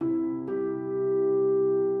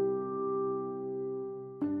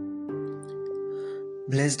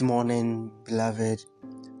Blessed morning, beloved.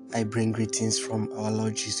 I bring greetings from our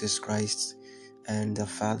Lord Jesus Christ and the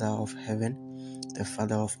Father of heaven, the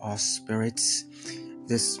Father of our spirits.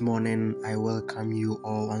 This morning, I welcome you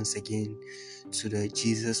all once again to the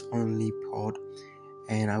Jesus Only Pod,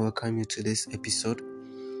 and I welcome you to this episode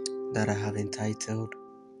that I have entitled,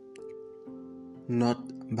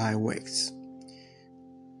 Not by Works,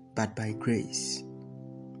 but by Grace.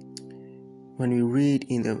 When we read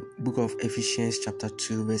in the book of Ephesians chapter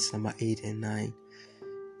 2, verse number 8 and 9,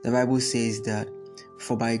 the Bible says that,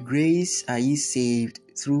 "For by grace are ye saved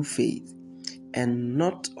through faith, and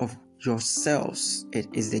not of yourselves, it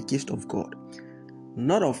is the gift of God,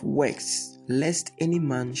 not of works, lest any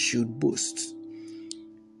man should boast."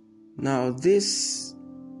 Now, this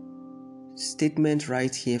statement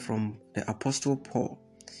right here from the Apostle Paul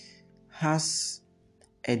has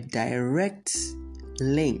a direct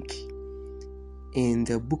link in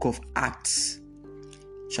the book of Acts,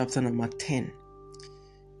 chapter number 10,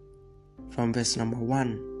 from verse number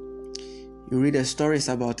 1. You read the stories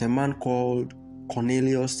about a man called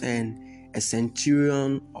Cornelius and a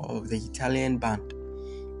centurion of the Italian band.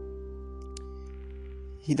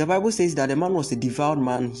 The Bible says that the man was a devout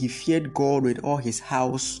man. He feared God with all his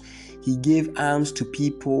house. He gave alms to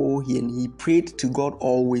people, and he prayed to God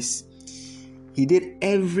always. He did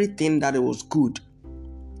everything that was good,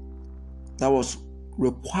 that was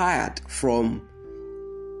required from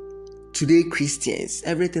today Christians.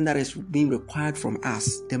 Everything that is being required from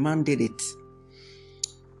us, the man did it.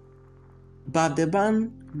 But the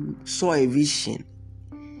man saw a vision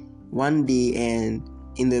one day, and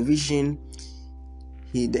in the vision,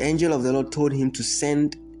 the angel of the Lord told him to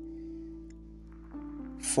send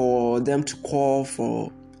for them to call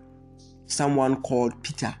for someone called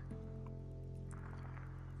Peter.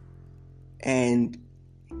 And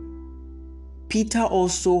Peter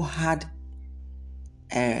also had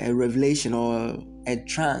a revelation or a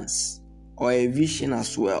trance or a vision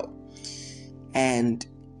as well. And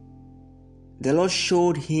the Lord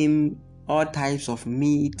showed him all types of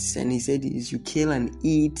meats, and he said, "You kill and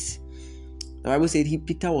eat." The Bible said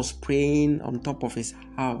Peter was praying on top of his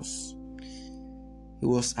house. He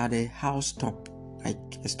was at a housetop,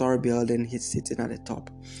 like a story building. He's sitting at the top.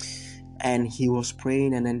 And he was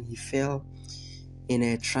praying, and then he fell in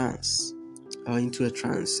a trance, or into a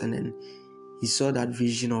trance. And then he saw that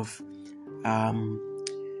vision of a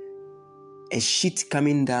sheet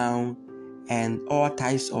coming down, and all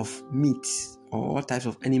types of meat or all types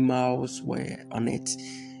of animals were on it.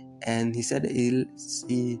 And he said he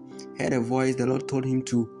heard a voice. The Lord told him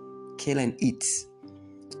to kill and eat.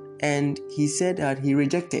 And he said that he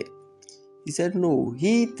rejected. He said no.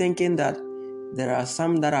 He thinking that there are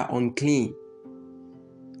some that are unclean.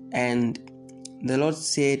 And the Lord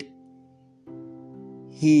said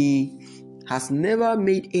he has never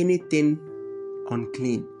made anything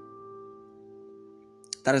unclean.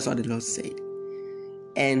 That is what the Lord said.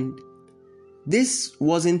 And this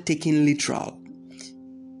wasn't taken literal.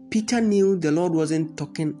 Peter knew the Lord wasn't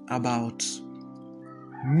talking about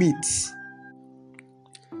meat.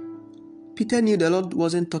 Peter knew the Lord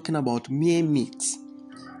wasn't talking about mere meat.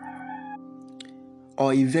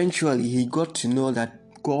 Or eventually he got to know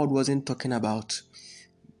that God wasn't talking about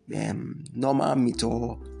normal meat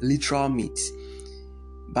or literal meat.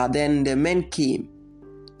 But then the men came.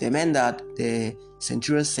 The men that the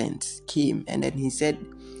centurion sent came, and then he said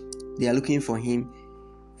they are looking for him.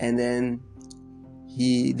 And then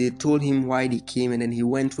they told him why they came, and then he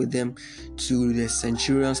went with them to the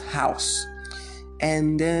centurion's house.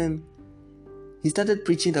 And then he started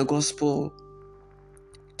preaching the gospel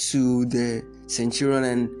to the centurion,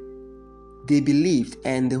 and they believed,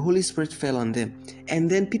 and the Holy Spirit fell on them. And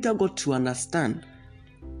then Peter got to understand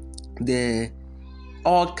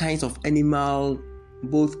all kinds of animal,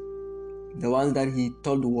 both the ones that he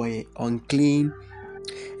thought were unclean.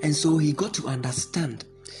 And so he got to understand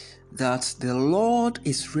that the Lord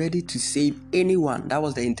is ready to save anyone. That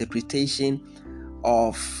was the interpretation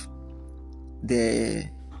of the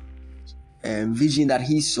vision that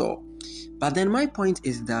he saw. But then my point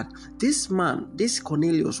is that this man, this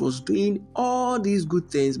Cornelius, was doing all these good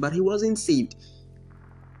things, but he wasn't saved.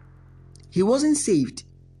 He wasn't saved.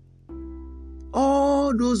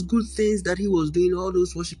 All those good things that he was doing, all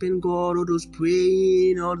those worshiping God, all those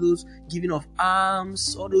praying, all those giving of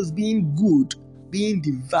alms, all those being good, being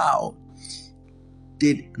devout,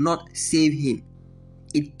 did not save him.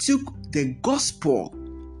 It took the gospel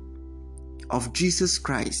of Jesus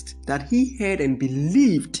Christ that he heard and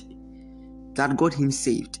believed that got him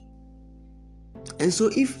saved. And so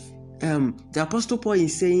if the Apostle Paul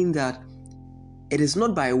is saying that it is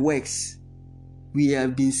not by works We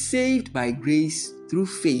have been saved by grace through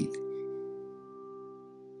faith.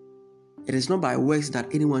 It is not by works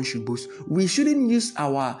that anyone should boast. We shouldn't use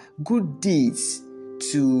our good deeds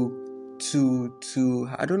to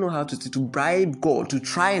I don't know how to bribe God, to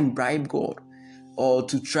try and bribe God, or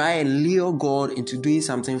to try and lure God into doing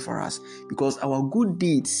something for us. Because our good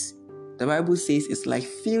deeds, the Bible says, is like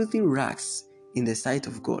filthy rags in the sight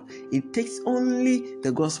of God. It takes only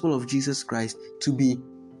the gospel of Jesus Christ to be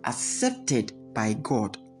accepted by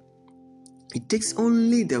God. It takes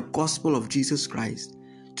only the gospel of Jesus Christ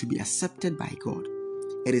to be accepted by God.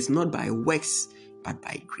 It is not by works, but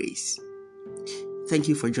by grace. Thank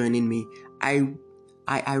you for joining me.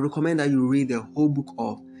 I recommend that you read the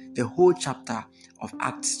whole chapter of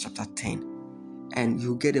Acts chapter 10, and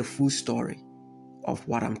you get a full story of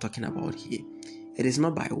what I'm talking about here. It is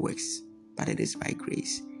not by works, but it is by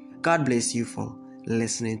grace. God bless you for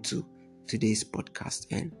listening to today's podcast,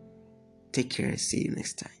 and take care. See you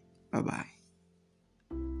next time. Bye-bye.